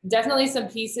definitely some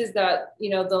pieces that,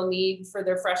 they'll need for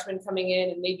their freshmen coming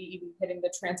in and maybe even hitting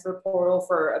the transfer portal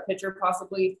for a pitcher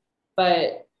possibly.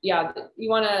 But yeah, you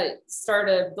want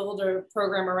to build a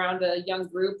program around a young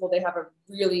group. Well, they have a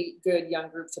really good young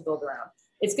group to build around.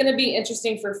 It's going to be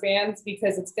interesting for fans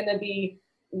because it's going to be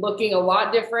looking a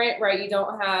lot different, right? You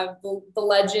don't have the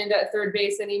legend at third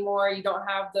base anymore. You don't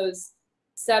have those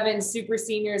 7 super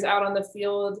seniors out on the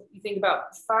field. You think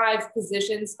about 5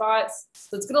 position spots.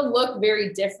 So it's going to look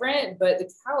very different, but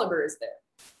the caliber is there.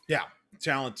 Yeah,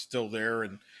 talent's still there,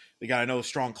 and they got a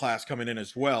strong class coming in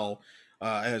as well.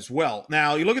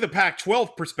 Now, you look at the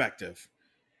Pac-12 perspective.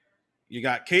 You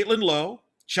got Caitlin Lowe,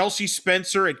 Chelsea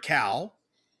Spencer at Cal,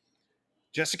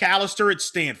 Jessica Allister at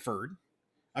Stanford.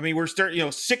 I mean, we're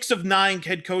starting, 6 of 9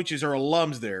 head coaches are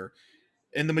alums there,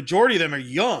 and the majority of them are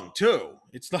young, too.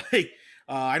 It's like,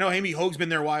 I know Amy Hogue's been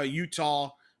there a while at Utah.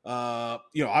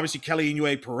 Obviously Kelly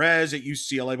Inouye Perez at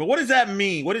UCLA. But what does that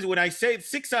mean? When I say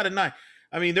 6 out of 9?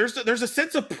 I mean, there's a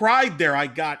sense of pride there I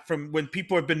got from when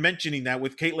people have been mentioning that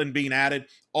with Caitlin being added.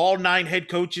 All 9 head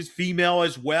coaches, female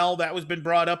as well. That was been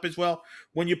brought up as well.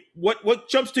 What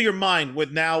jumps to your mind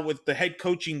with the head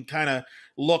coaching kind of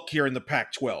look here in the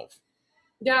Pac-12?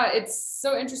 Yeah, it's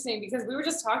so interesting because we were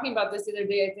just talking about this the other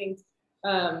day, I think.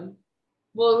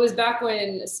 Well, it was back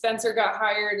when Spencer got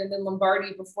hired and then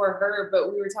Lombardi before her,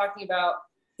 but we were talking about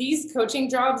these coaching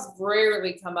jobs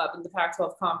rarely come up in the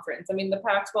Pac-12 conference. I mean, the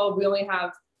Pac-12, we only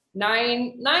have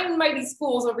nine mighty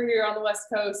schools over here on the West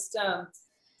Coast,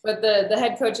 but the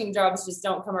head coaching jobs just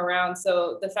don't come around.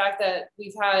 So the fact that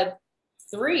we've had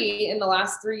 3 in the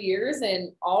last 3 years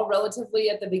and all relatively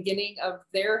at the beginning of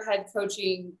their head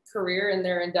coaching career and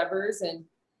their endeavors. And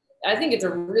I think it's a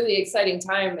really exciting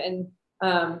time. And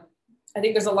I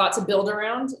think there's a lot to build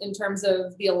around in terms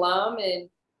of the alum and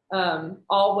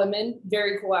all women,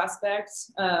 very cool aspect.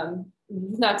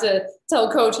 Not to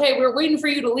tell coach, hey, we're waiting for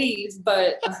you to leave,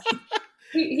 but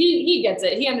he gets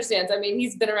it. He understands. I mean,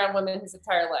 he's been around women his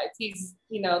entire life. He's,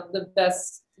 the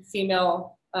best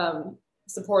female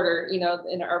supporter, in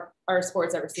our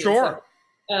sports ever seen. Sure.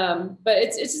 So, but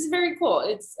it's just very cool.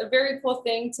 It's a very cool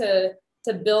thing to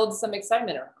build some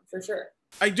excitement around, for sure.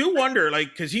 I do wonder,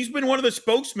 like, because he's been one of the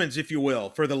spokesmen, if you will,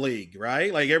 for the league,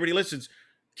 right? Like everybody listens.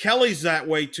 Kelly's that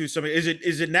way too. So is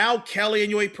it now Kelly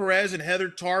Inouye-Perez and Heather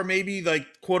Tarr, maybe like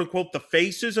quote unquote the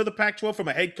faces of the Pac-12 from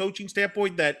a head coaching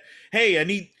standpoint? That hey,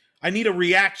 I need a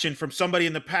reaction from somebody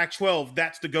in the Pac-12.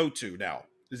 That's the go-to now.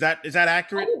 Is that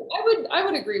accurate? I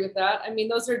would agree with that. I mean,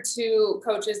 those are two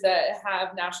coaches that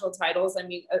have national titles. I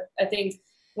mean, I think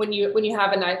when you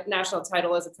have a national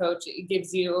title as a coach, it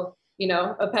gives you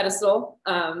a pedestal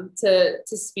to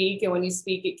speak, and when you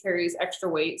speak, it carries extra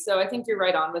weight. So I think you're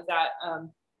right on with that.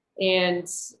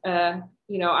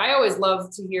 I always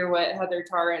love to hear what Heather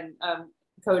Tarr and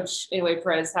Coach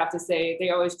Inouye-Perez have to say.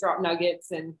 They always drop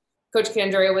nuggets, and Coach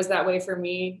Candrea was that way for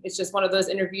me. It's just one of those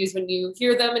interviews when you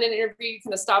hear them in an interview, you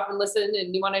kind of stop and listen,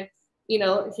 and you want to,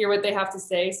 hear what they have to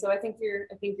say. So I think you're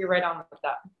right on with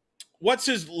that. What's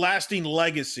his lasting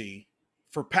legacy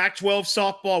for Pac-12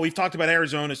 softball? We've talked about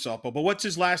Arizona softball, but what's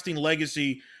his lasting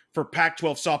legacy for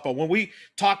Pac-12 softball? When we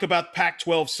talk about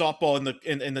Pac-12 softball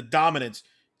and the dominance,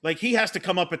 like he has to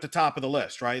come up at the top of the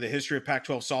list, right? The history of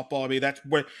Pac-12 softball. I mean, that's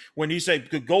where when you say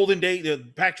the Golden Day, the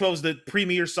Pac-12 is the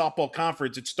premier softball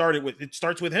conference. It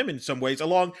starts with him in some ways,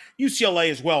 along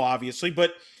UCLA as well, obviously.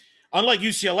 But unlike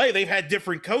UCLA, they've had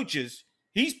different coaches.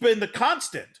 He's been the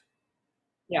constant.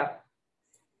 Yeah.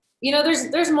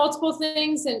 There's multiple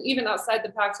things, and even outside the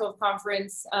Pac-12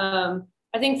 conference, I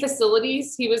think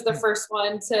facilities, he was the first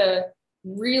one to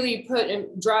really put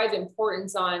and drive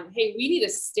importance on, hey, we need a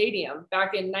stadium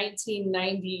back in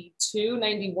 1992,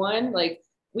 91. Like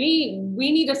we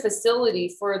need a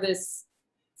facility for this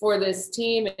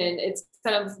team. And it's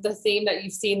kind of the theme that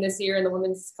you've seen this year in the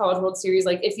Women's College World Series.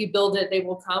 Like if you build it, they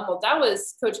will come. Well, that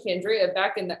was Coach Candrea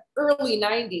back in the early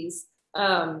 90s.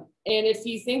 And if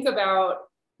you think about,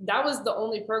 that was the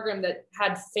only program that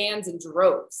had fans in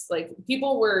droves. Like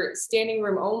people were standing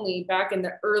room only back in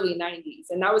the early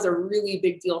 90s. And that was a really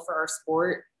big deal for our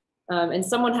sport. And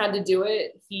someone had to do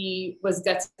it. He was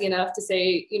gutsy enough to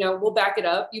say, we'll back it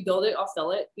up. You build it, I'll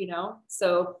fill it,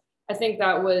 So I think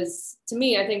that was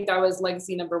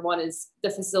legacy number one, is the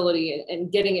facility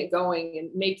and getting it going and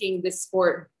making this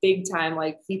sport big time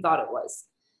like he thought it was.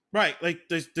 Right. Like,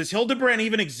 does Hildebrand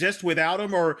even exist without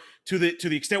him, or to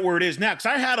the extent where it is now? Because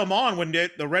I had him on when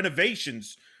the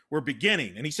renovations were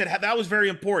beginning, and he said that was very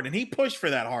important, and he pushed for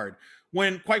that hard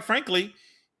when, quite frankly,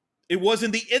 it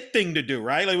wasn't the it thing to do,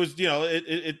 right? Like it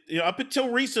was, up until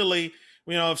recently,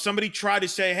 if somebody tried to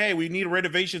say, hey, we need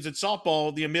renovations in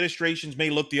softball, the administrations may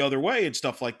look the other way and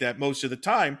stuff like that most of the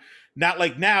time. Not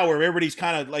like now where everybody's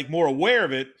kind of like more aware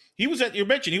of it. He was at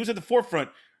the forefront.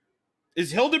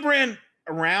 Is Hildebrand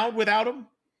around without him?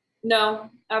 No,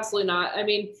 absolutely not. I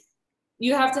mean,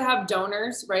 you have to have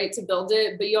donors, right, to build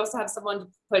it, but you also have someone to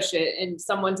push it and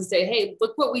someone to say, hey,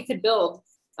 look what we could build.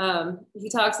 He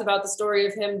talks about the story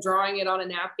of him drawing it on a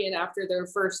napkin after their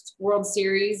first World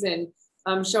Series and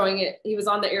showing it. He was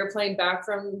on the airplane back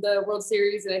from the World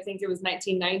Series, and I think it was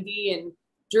 1990, and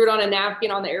drew it on a napkin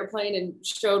on the airplane and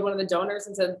showed one of the donors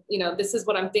and said, this is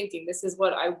what I'm thinking. This is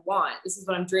what I want. This is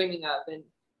what I'm dreaming of. And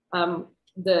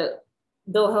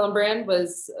Bill Hillenbrand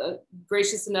was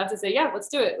gracious enough to say, yeah, let's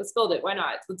do it. Let's build it. Why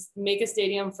not? Let's make a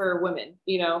stadium for women,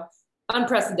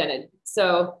 unprecedented.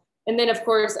 So, and then of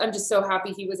course, I'm just so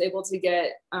happy he was able to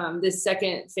get this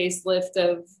second facelift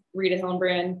of Rita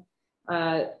Hillenbrand.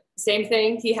 Same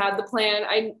thing. He had the plan.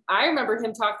 I remember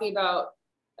him talking about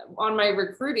on my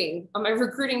recruiting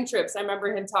trips. I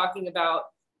remember him talking about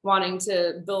wanting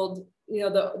to build,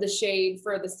 the shade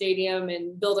for the stadium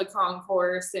and build a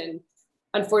concourse. And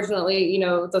unfortunately,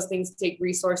 those things take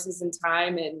resources and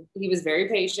time, and he was very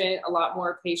patient, a lot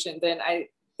more patient than I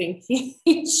think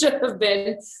he should have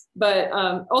been, but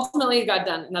ultimately it got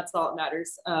done, and that's all that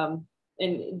matters.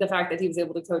 And the fact that he was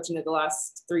able to coach into the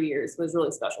last 3 years was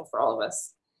really special for all of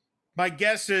us. My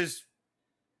guess is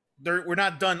we're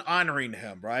not done honoring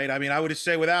him, right? I mean, I would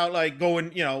say without like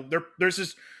going,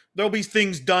 there'll be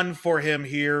things done for him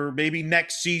here. Maybe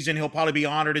next season he'll probably be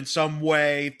honored in some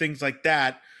way, things like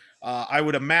that. I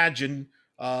would imagine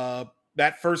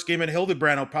that first game in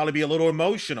Hildebrand will probably be a little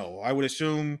emotional. I would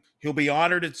assume he'll be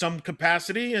honored in some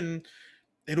capacity, and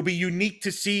it'll be unique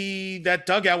to see that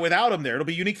dugout without him there. It'll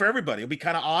be unique for everybody. It'll be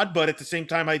kind of odd, but at the same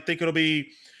time, I think it'll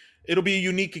be it'll be a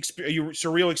unique,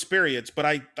 surreal experience. But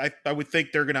I would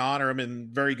think they're going to honor him in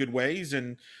very good ways,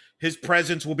 and his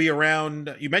presence will be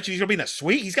around. You mentioned he's going to be in a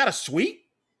suite. He's got a suite.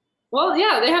 Well,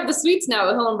 yeah, they have the suites now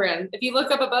at Hillenbrand. If you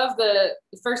look up above the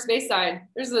first base side,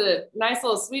 there's a nice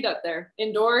little suite up there.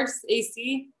 Indoors,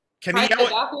 AC. Can he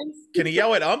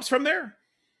yell at umps from there?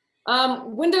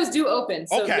 Windows do open.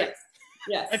 So okay. Yes.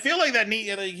 Yes. I feel like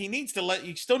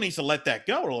he still needs to let that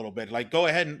go a little bit. Like, go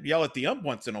ahead and yell at the ump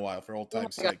once in a while for old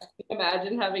time's sake.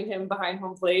 Imagine having him behind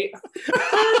home plate.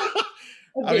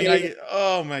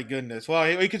 Oh my goodness.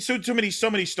 Well, we could so many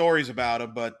stories about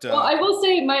him, but well, I will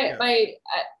say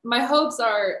my hopes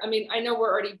are. I mean, I know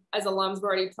we're already, as alums, we're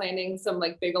already planning some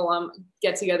like big alum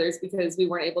get-togethers because we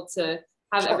weren't able to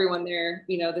have everyone there,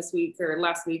 this week or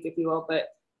last week, if you will. But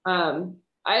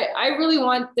I really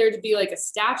want there to be like a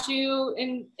statue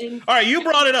in all right, you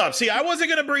brought it up. See, I wasn't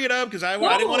going to bring it up because I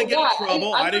didn't want to get in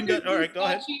trouble. I didn't get. All right, go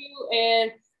ahead.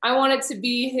 And I want it to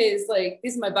be his, like,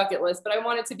 this is my bucket list, but I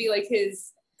want it to be like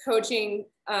his coaching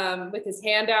with his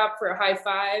hand out for a high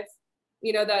five.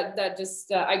 That just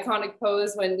iconic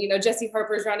pose when, Jesse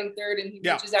Harper's rounding third and he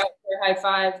reaches out for a high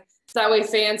five. So that way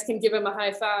fans can give him a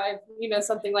high five,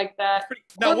 something like that.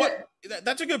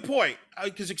 That's a good point.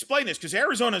 Because explain this, because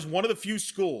Arizona is one of the few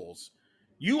schools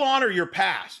you honor your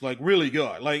past, like really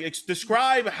good. Like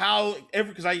describe how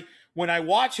because when I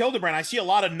watch Hildebrand, I see a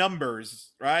lot of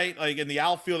numbers, right? Like in the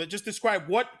outfield. Just describe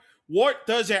how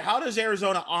does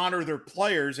Arizona honor their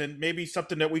players, and maybe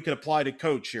something that we could apply to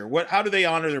coach here. How do they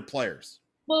honor their players?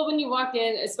 Well, when you walk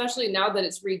in, especially now that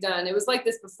it's redone, it was like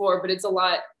this before, but it's a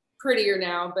lot prettier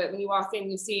now. But when you walk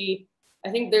in, you see, I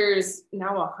think there's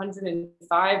now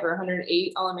 105 or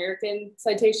 108 All-American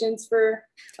citations for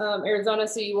Arizona.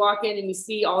 So you walk in and you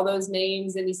see all those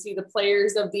names and you see the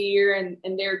players of the year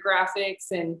and their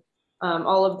graphics and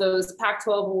all of those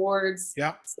Pac-12 awards.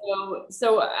 Yeah.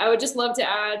 So I would just love to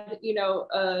add,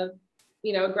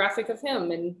 a graphic of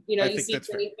him, and you see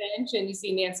Jenny Finch and you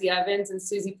see Nancy Evans and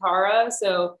Susie Parra.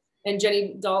 And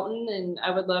Jenny Dalton, and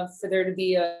I would love for there to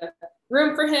be a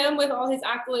room for him with all his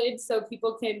accolades, so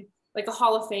people can, like a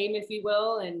Hall of Fame, if you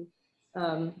will. And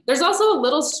there's also a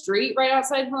little street right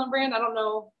outside Hillenbrand. I don't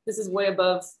know, this is way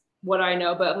above what I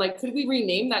know, but I'm like, could we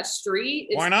rename that street?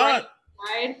 Why not?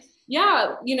 Right.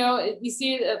 Yeah, you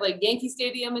see it at like Yankee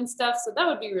Stadium and stuff, so that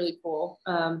would be really cool.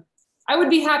 I would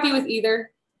be happy with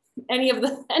any of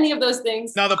those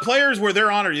things. Now the players, where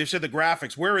they're honored, you said the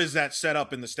graphics. Where is that set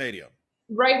up in the stadium?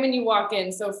 Right when you walk in,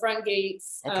 so front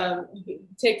gates,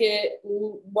 ticket,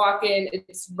 walk in,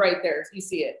 it's right there. You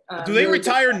see it. Do they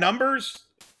retire numbers?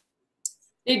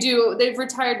 They do. They've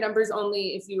retired numbers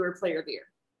only if you were player of the year.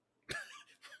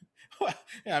 Well,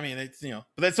 yeah, I mean, it's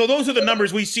so those are the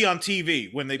numbers we see on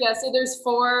TV when they. Yeah, so there's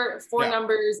four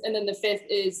numbers, and then the fifth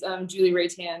is Julie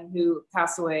Raytan, who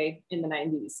passed away in the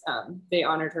 90s. They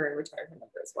honored her and retired her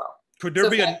number as well. Could there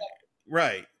be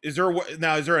right? Is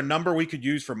there a number we could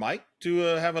use for Mike to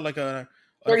have a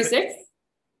 36?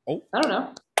 Oh, I don't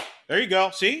know. There you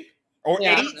go. See, or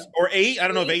 8. I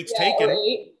don't know if 8's taken. Or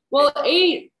 8. Well,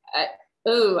 8.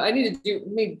 I need to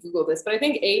Google this, but I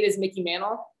think 8 is Mickey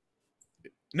Mantle.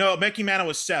 No, Mickey Mantle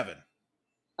was 7.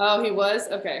 Oh, he was?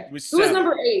 Okay. Who was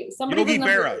number 8? Yogi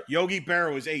Berra. Yogi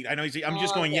Berra was 8. I know I'm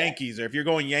just going Yankees there. If you're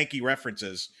going Yankee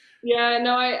references. Yeah,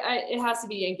 no, it has to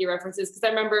be Yankee references, because I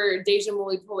remember Deja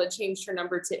Mulipula changed her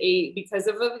number to 8 because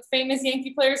of a famous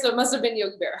Yankee player, so it must have been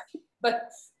Yogi Berra. But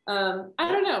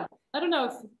I don't know.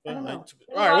 All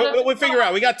right, we'll figure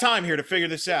out. We got time here to figure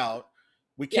this out.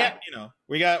 We can't,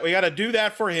 we got to do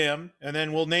that for him, and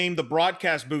then we'll name the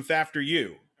broadcast booth after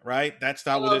you. Right? That's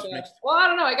not what this makes. Well, I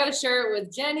don't know. I got to share it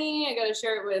with Jenny. I got to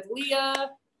share it with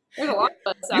Leah. There's a lot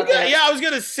of us out there. Yeah, I was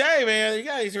going to say, man, you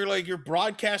guys are like, you're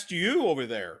broadcast you over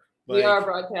there. Like, we are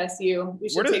broadcast you. We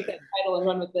should take that title and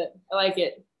run with it. I like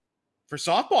it. For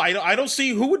softball, I don't see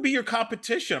who would be your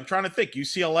competition. I'm trying to think.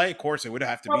 UCLA, of course, it would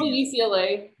have to probably be.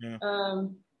 UCLA. Yeah.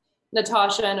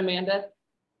 Natasha and Amanda.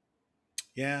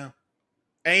 Yeah.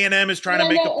 A&M is trying to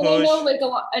make a push.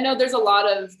 I know there's a lot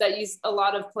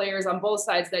of players on both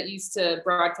sides that used to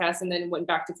broadcast and then went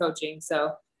back to coaching.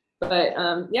 So, but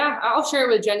I'll share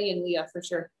it with Jenny and Leah for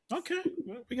sure. Okay,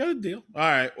 well, we got a deal. All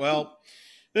right, well,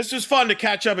 this was fun to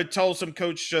catch up and tell some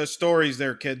coach stories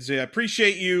there, Kenzie. I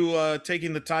appreciate you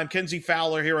taking the time. Kenzie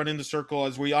Fowler here on In the Circle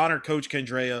as we honor Coach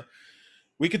Candrea.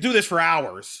 We could do this for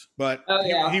hours, but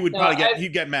he would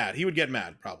he'd get mad. He would get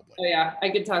mad probably. Oh yeah,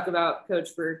 I could talk about Coach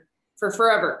for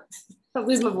forever. I'll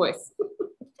lose my voice.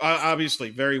 Obviously,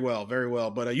 very well.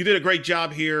 But you did a great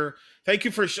job here. Thank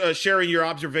you for sharing your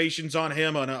observations on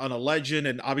him, on a legend,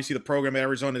 and obviously the program at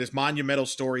Arizona, this monumental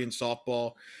story in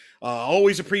softball.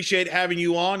 Always appreciate having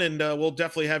you on, and we'll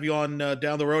definitely have you on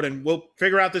down the road, and we'll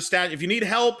figure out the stat. If you need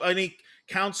help, any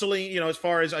counseling, as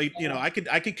far as I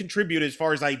could contribute as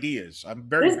far as ideas. I'm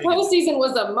very This big. postseason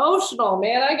was emotional,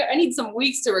 man. I need some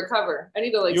weeks to recover. I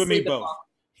need to You and me sleep it both. off.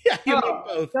 Yeah, you and me Oh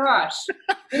both. gosh,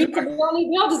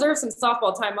 we all deserve some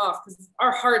softball time off because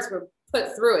our hearts were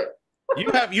put through it.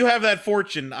 You have that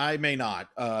fortune. I may not.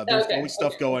 There's always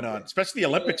stuff going on, especially the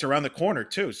Olympics around the corner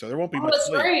too. So there won't be much That's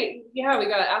sleep. right. Yeah, we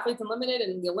got Athletes Unlimited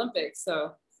and the Olympics,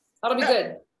 so that'll be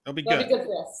good. That'll be That'll good. be good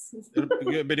for us.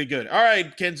 It'll be good. All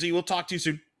right, Kenzie. We'll talk to you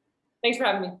soon. Thanks for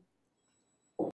having me.